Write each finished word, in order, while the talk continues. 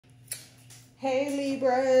Hey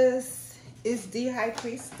Libras, it's the High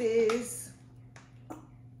Priestess.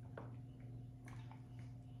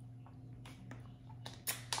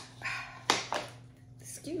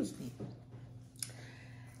 Excuse me.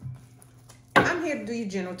 I'm here to do your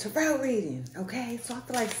general tarot reading, okay? So I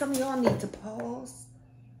feel like some of y'all need to pause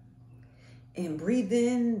and breathe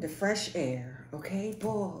in the fresh air, okay?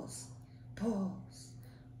 Pause, pause.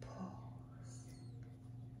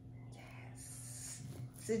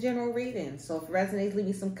 It's a general reading, so if it resonates, leave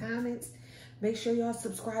me some comments. Make sure y'all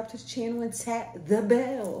subscribe to the channel and tap the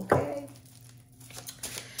bell, okay?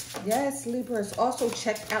 Yes, Libras, also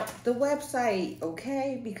check out the website,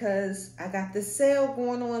 okay? Because I got the sale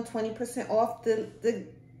going on, 20% off the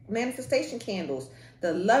manifestation candles.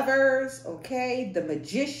 The Lovers, okay? The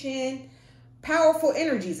Magician, Powerful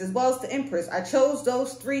Energies, as well as the Empress. I chose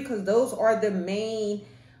those three because those are the main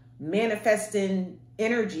manifesting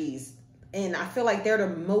energies. And I feel like they're the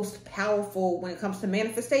most powerful when it comes to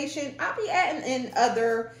manifestation. I'll be adding in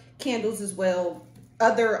other candles as well.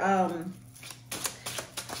 Other,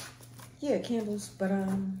 yeah, candles. But,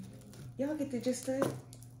 y'all get to just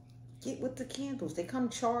get with the candles. They come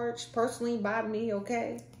charged personally by me,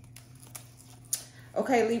 okay?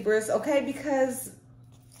 Okay, Libras, okay? Because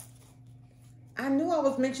I knew I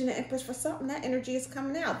was mentioning the Empress for something. That energy is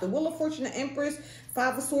coming out. The Wheel of Fortune, the Empress,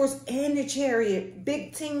 Five of Swords, and the Chariot.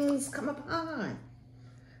 Big things come upon.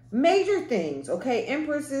 Major things, okay?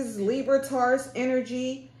 Empress is Libra, Taurus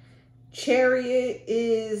energy. Chariot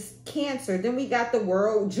is Cancer. Then we got the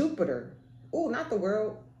World, Jupiter. Oh, not the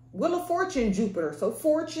World. Wheel of Fortune, Jupiter. So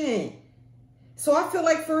Fortune. So I feel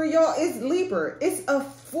like for y'all, it's Libra. It's a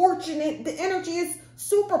fortunate. The energy is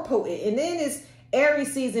super potent. And then it's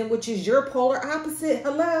Aries season, which is your polar opposite.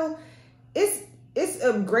 Hello. It's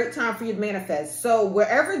a great time for you to manifest. So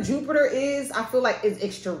wherever Jupiter is, I feel like it's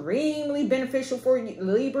extremely beneficial for you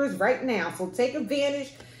Libras right now. So take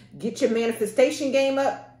advantage. Get your manifestation game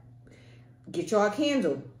up. Get y'all a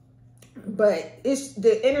candle. But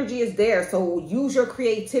the energy is there. So use your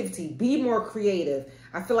creativity. Be more creative.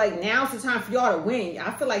 I feel like now's the time for y'all to win.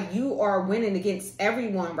 I feel like you are winning against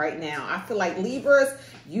everyone right now. I feel like Libras,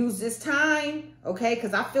 use this time, okay?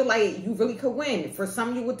 Because I feel like you really could win. For some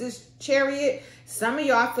of you with this Chariot, some of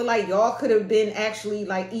y'all, I feel like y'all could have been actually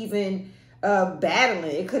like even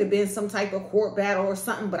battling. It could have been some type of court battle or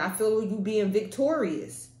something, but I feel you being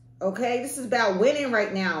victorious, okay? This is about winning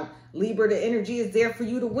right now. Libra, the energy is there for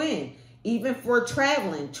you to win. Even for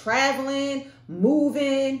traveling,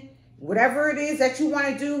 moving, whatever it is that you want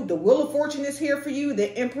to do, the Wheel of Fortune is here for you.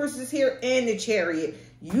 The Empress is here and the Chariot.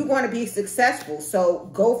 You want to be successful. So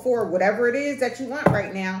go for whatever it is that you want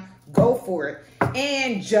right now. Go for it.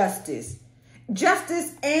 And Justice.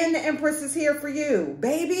 Justice and the Empress is here for you.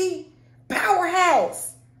 Baby,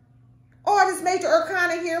 powerhouse. All this major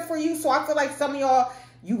arcana here for you. So I feel like some of y'all,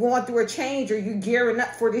 you going through a change or you gearing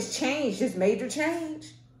up for this change, this major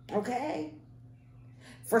change. Okay?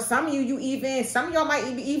 For some of you, some of y'all might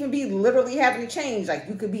even be literally having a change. Like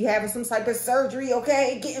you could be having some type of surgery,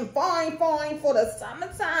 okay? Getting fine for the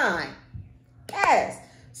summertime. Yes.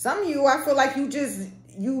 Some of you, I feel like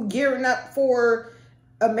you gearing up for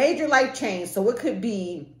a major life change. So it could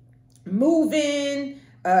be moving.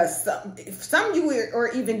 Some of you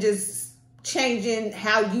are even just changing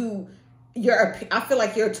how I feel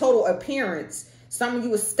like your total appearance. Some of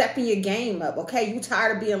you are stepping your game up, okay? You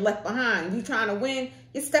tired of being left behind. You trying to win,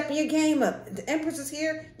 you're stepping your game up. The Empress is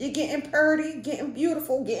here. You're getting pretty, getting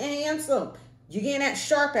beautiful, getting handsome. You're getting that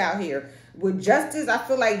sharp out here. With Justice, I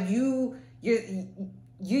feel like you're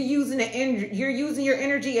using your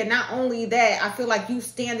energy, and not only that, I feel like you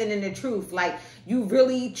standing in the truth. Like you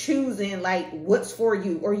really choosing like what's for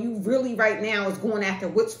you, or you really right now is going after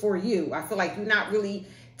what's for you. I feel like you're not really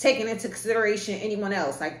taking into consideration anyone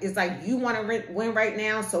else. Like it's like you want to win right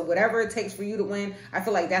now, so whatever it takes for you to win, I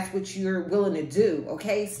feel like that's what you're willing to do.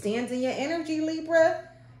 Okay, stand in your energy, Libra.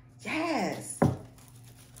 Yes,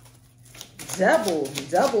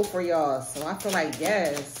 double for y'all. So I feel like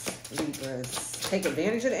yes, Libras, take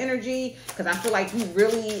advantage of the energy, because I feel like you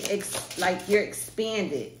really you're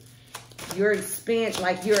expanded. You're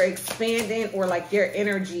expanding, or like your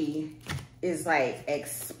energy is like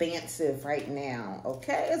expansive right now.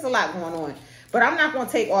 Okay, there's a lot going on, but I'm not going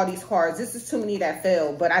to take all these cards. This is too many that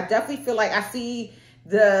fell, but I definitely feel like I see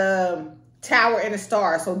the Tower and the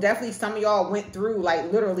Star. So definitely some of y'all went through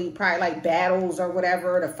like literally probably like battles or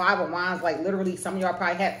whatever. The Five of Wands, like literally some of y'all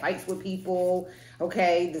probably had fights with people.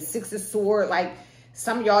 Okay, the Six of Swords, like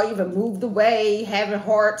some of y'all even moved away, having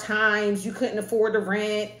hard times. You couldn't afford the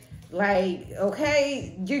rent. Like,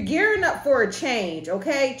 okay, you're gearing up for a change,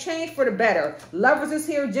 okay? Change for the better. Lovers is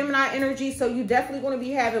here, Gemini energy, so you definitely going to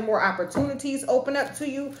be having more opportunities open up to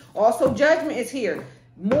you. Also, Judgment is here.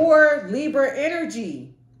 More Libra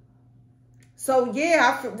energy. So,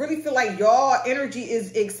 yeah, really feel like y'all energy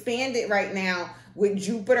is expanded right now with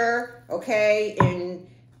Jupiter, okay? And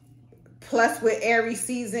plus with Aries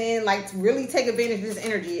season, like to really take advantage of this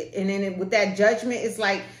energy. And then with that Judgment, it's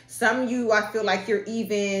like some of you, I feel like you're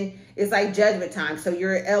even, it's like judgment time. So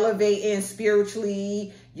you're elevating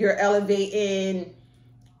spiritually, you're elevating,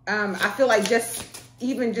 I feel like just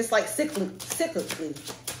like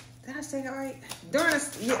cyclically. Did I say that right?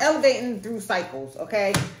 You're elevating through cycles,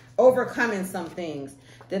 okay? Overcoming some things.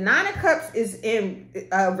 The Nine of Cups is in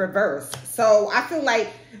reverse. So I feel like,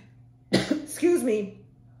 excuse me,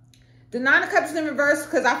 the Nine of Cups is in reverse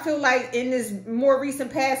because I feel like in this more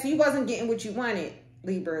recent past, you wasn't getting what you wanted,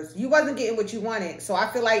 Libras. You wasn't getting what you wanted. So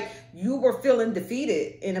I feel like you were feeling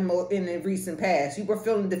defeated in the recent past. You were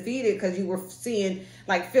feeling defeated because you were feeling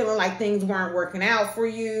like things weren't working out for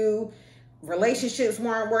you. Relationships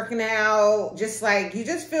weren't working out. Just like, you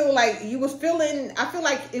just feel like you was feeling, I feel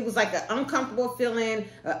like it was like an uncomfortable feeling,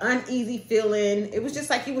 an uneasy feeling. It was just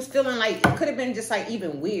like you was feeling like it could have been just like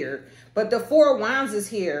even weird. But the Four of Wands is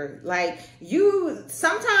here. Like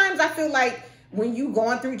sometimes I feel like when you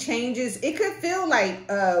going through changes, it could feel like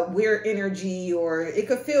weird energy, or it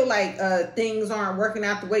could feel like things aren't working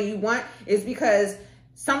out the way you want. It's because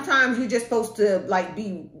sometimes you're just supposed to like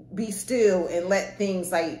be still and let things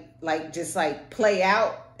just play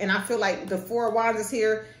out. And I feel like the Four of Wands is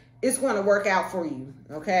here. It's going to work out for you,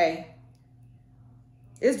 okay?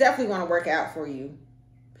 It's definitely going to work out for you.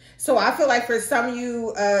 So I feel like for some of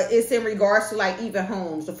you, it's in regards to like even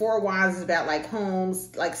homes. The Four of Wands is about like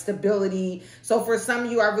homes, like stability. So for some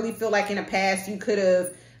of you, I really feel like in the past, you could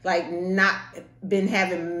have like not been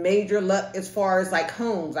having major luck as far as like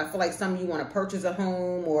homes. I feel like some of you want to purchase a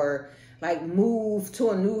home or like move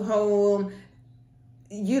to a new home.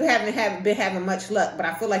 You haven't been having much luck, but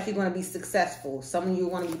I feel like you're going to be successful. Some of you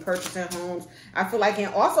want to be purchasing homes. I feel like,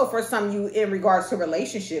 and also for some of you in regards to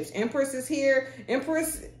relationships, Empress is here.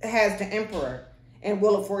 Empress has the Emperor and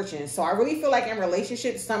Wheel of Fortune. So I really feel like in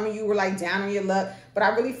relationships, some of you were like down on your luck, but I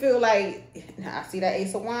really feel like, I see that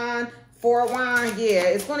Ace of Wands, Four of Wands. Yeah,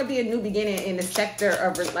 it's going to be a new beginning in the sector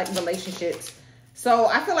of like relationships. So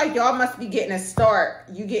I feel like y'all must be getting a start.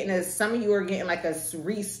 Some of you are getting like a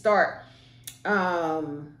restart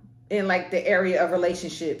in like the area of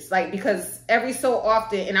relationships, like because every so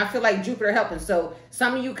often, and I feel like Jupiter helping, so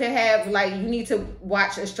some of you could have like, you need to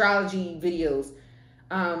watch astrology videos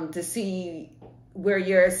to see where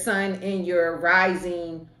your sun and your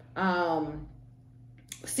rising,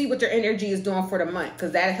 see what your energy is doing for the month,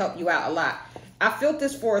 because that'll help you out a lot. I felt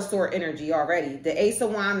this Four of Swords energy already. The Ace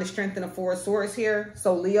of Wands, the Strength, and the Four of Swords here.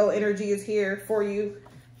 So Leo energy is here for you.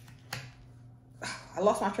 I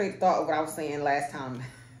lost my train of thought of what I was saying last time,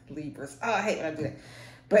 Libras. Oh, I hate when I do that.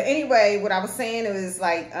 But anyway, what I was saying, it was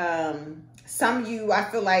like, some of you, I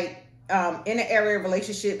feel like in the area of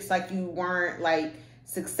relationships, like you weren't like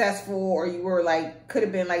successful, or you were like, could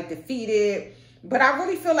have been like defeated. But I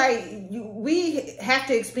really feel like we have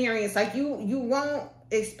to experience, like you won't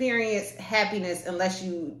experience happiness unless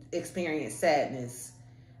you experience sadness.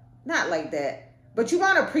 Not like that. But you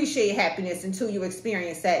won't appreciate happiness until you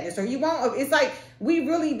experience sadness, or you won't. It's like, we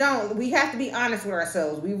really don't. We have to be honest with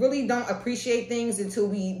ourselves. We really don't appreciate things until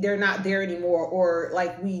they're not there anymore, or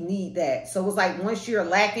like we need that. So it's like once you're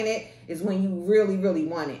lacking it is when you really, really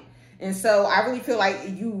want it. And so I really feel like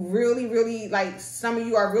you really, really, like some of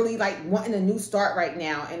you are really like wanting a new start right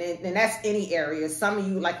now. And that's any area. Some of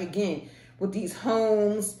you, like again, with these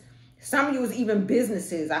homes, some of you is even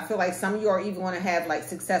businesses. I feel like some of you are even going to have like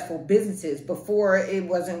successful businesses before it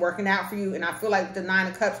wasn't working out for you. And I feel like with the Nine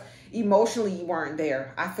of Cups, emotionally, you weren't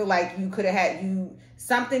there. I feel like you could have had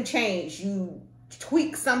something changed. You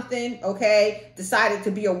tweaked something, okay? Decided to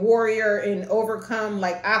be a warrior and overcome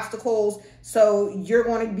like obstacles. So you're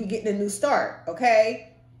going to be getting a new start,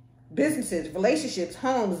 okay? Businesses, relationships,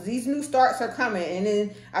 homes, these new starts are coming. And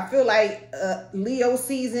then I feel like Leo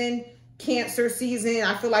season, Cancer season,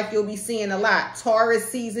 I feel like you'll be seeing a lot. Taurus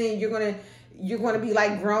season, you're gonna be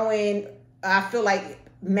like growing, I feel like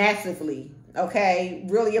massively, okay?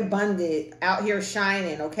 Really abundant, out here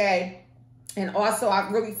shining, okay? And also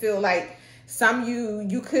I really feel like some of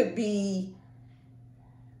you could be,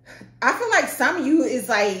 I feel like some of you is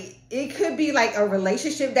like, it could be like a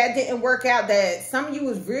relationship that didn't work out, that some of you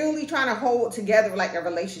was really trying to hold together like a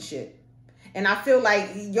relationship. And I feel like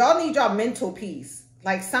y'all need y'all mental peace.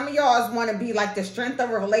 Like some of y'all want to be like the strength of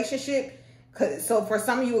a relationship, So for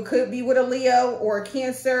some of you, it could be with a Leo or a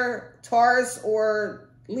Cancer, Taurus, or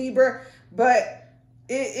Libra, but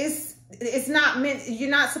it's not meant, you're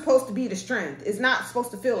not supposed to be the strength. It's not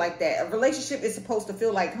supposed to feel like that. A relationship is supposed to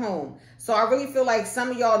feel like home. So I really feel like some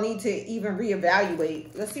of y'all need to even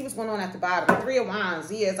reevaluate. Let's see what's going on at the bottom. 3 of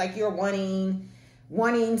Wands. Yeah, it's like you're wanting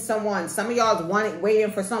someone. Some of y'all is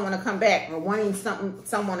waiting for someone to come back, or wanting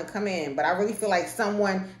someone to come in. But I really feel like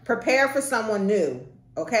prepare for someone new.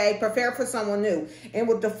 Okay, prepare for someone new. And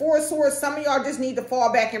with the 4 of Swords, some of y'all just need to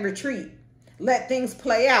fall back and retreat. Let things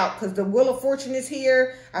play out, because the Wheel of Fortune is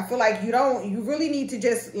here. I feel like you really need to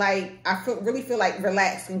just really feel like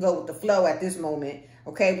relax and go with the flow at this moment.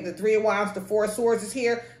 Okay, with the 3 of Wands, the 4 of Swords is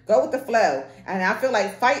here. Go with the flow. And I feel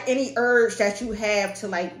like fight any urge that you have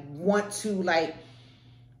to want to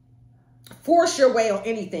force your way on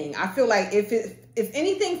anything. I feel like if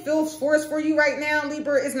anything feels forced for you right now,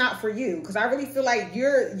 Libra, it's not for you. Because I really feel like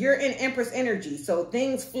you're in Empress energy. So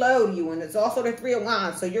things flow to you. And it's also the 3 of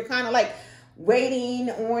Wands. So you're kind of like waiting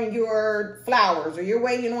on your flowers, or you're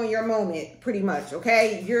waiting on your moment, pretty much.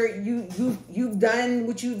 Okay, you've done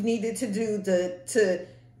what you've needed to do to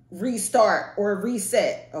restart or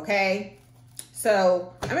reset. Okay,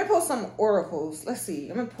 so I'm gonna pull some oracles. Let's see,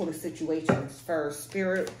 I'm gonna pull the situations first.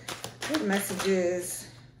 Spirit, what messages?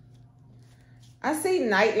 I see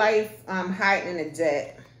nightlife hiding in a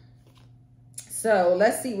debt. So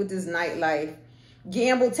let's see what this nightlife.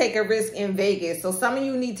 Gamble, take a risk in Vegas. So some of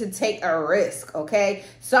you need to take a risk, okay?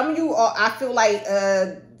 Some of you are, I feel like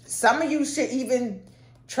some of you should even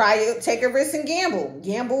try to take a risk and gamble.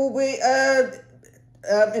 Gamble with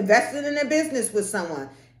investing in a business with someone.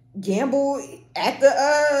 Gamble at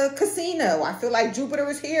the casino. I feel like Jupiter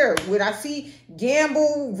is here. When I see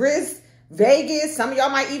gamble, risk, Vegas, some of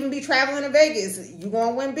y'all might even be traveling to Vegas. You're going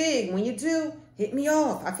to win big. When you do, hit me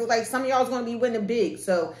off. I feel like some of y'all is going to be winning big.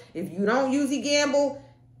 So if you don't usually gamble,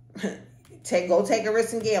 go take a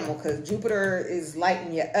risk and gamble, because Jupiter is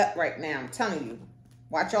lighting you up right now. I'm telling you.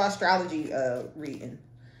 Watch your astrology reading.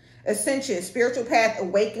 Ascension, spiritual path,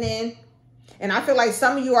 awakening. And I feel like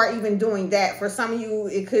some of you are even doing that. For some of you,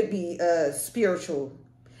 it could be spiritual.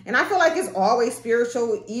 And I feel like it's always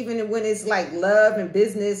spiritual, even when it's like love and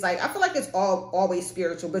business. Like, I feel like it's always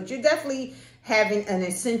spiritual, but you're definitely having an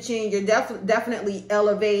ascension. You're definitely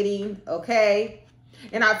elevating, okay?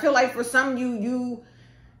 And I feel like for some of you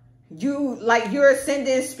you're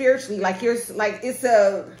ascending spiritually. Like you're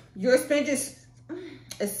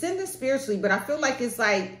ascending spiritually, but I feel like it's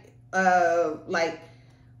like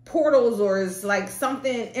portals, or it's like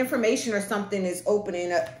something, information or something is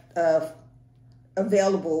opening up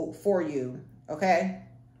available for you, okay?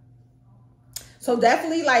 So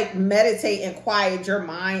definitely meditate and quiet your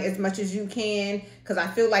mind as much as you can, because I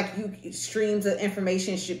feel like streams of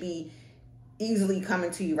information should be easily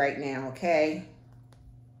coming to you right now, okay?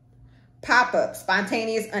 Pop-up,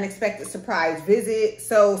 spontaneous, unexpected surprise visit.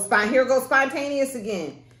 So here goes spontaneous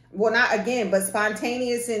again. Well, not again, but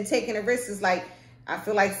spontaneous and taking a risk is like, I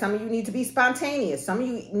feel like some of you need to be spontaneous. Some of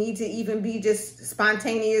you need to even be just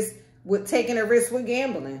spontaneous with taking a risk with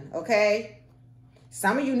gambling, okay?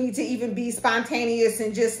 Some of you need to even be spontaneous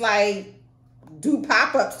and just do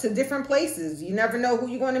pop-ups to different places. You never know who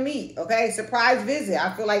you're going to meet, okay? Surprise visit.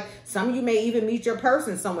 I feel like some of you may even meet your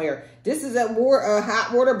person somewhere. This is a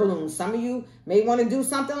hot water balloon. Some of you may want to do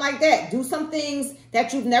something like that. Do some things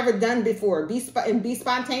that you've never done before. Be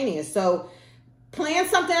spontaneous. So plan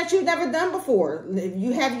something that you've never done before.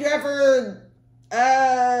 Have you ever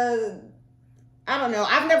I don't know.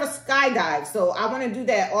 I've never skydived, so I want to do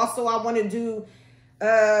that. Also, I want to do,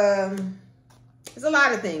 there's a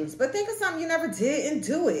lot of things, but think of something you never did and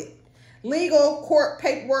do it. Legal, court,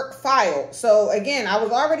 paperwork, filed. So again, I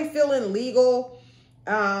was already feeling legal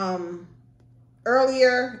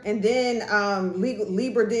earlier, and then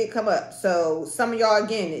Libra did come up. So some of y'all,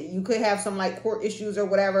 again, you could have some court issues or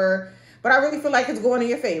whatever, but I really feel like it's going in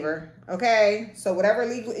your favor. Okay, so whatever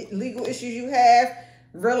legal issues you have,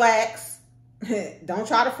 relax. Don't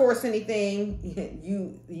try to force anything.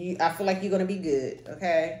 I feel like you're going to be good,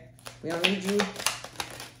 okay? We don't need you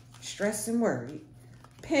stressed and worried.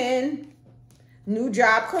 Pen, new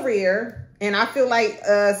job, career. And I feel like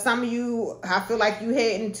some of you, I feel like you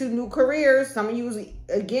heading to new careers. Some of you,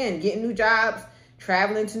 again, getting new jobs,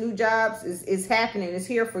 traveling to new jobs. It's happening. It's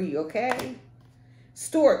here for you, okay?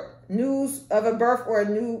 Stork, news of a birth or a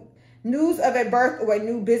new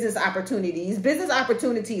business opportunities. Business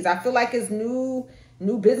opportunities. I feel like it's new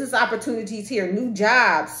business opportunities here. New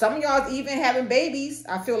jobs. Some of y'all even having babies.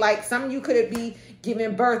 I feel like some of you could be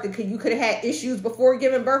giving birth. You could have had issues before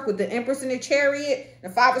giving birth with the Empress and the Chariot, the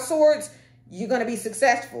 5 of Swords. You're going to be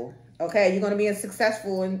successful. Okay. You're going to be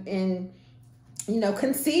successful in you know,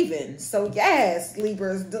 conceiving. So yes,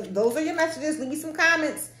 Libras, those are your messages. Leave me some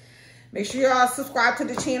comments. Make sure y'all subscribe to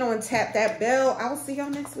the channel and tap that bell. I will see y'all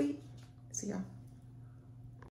next week. See y'all.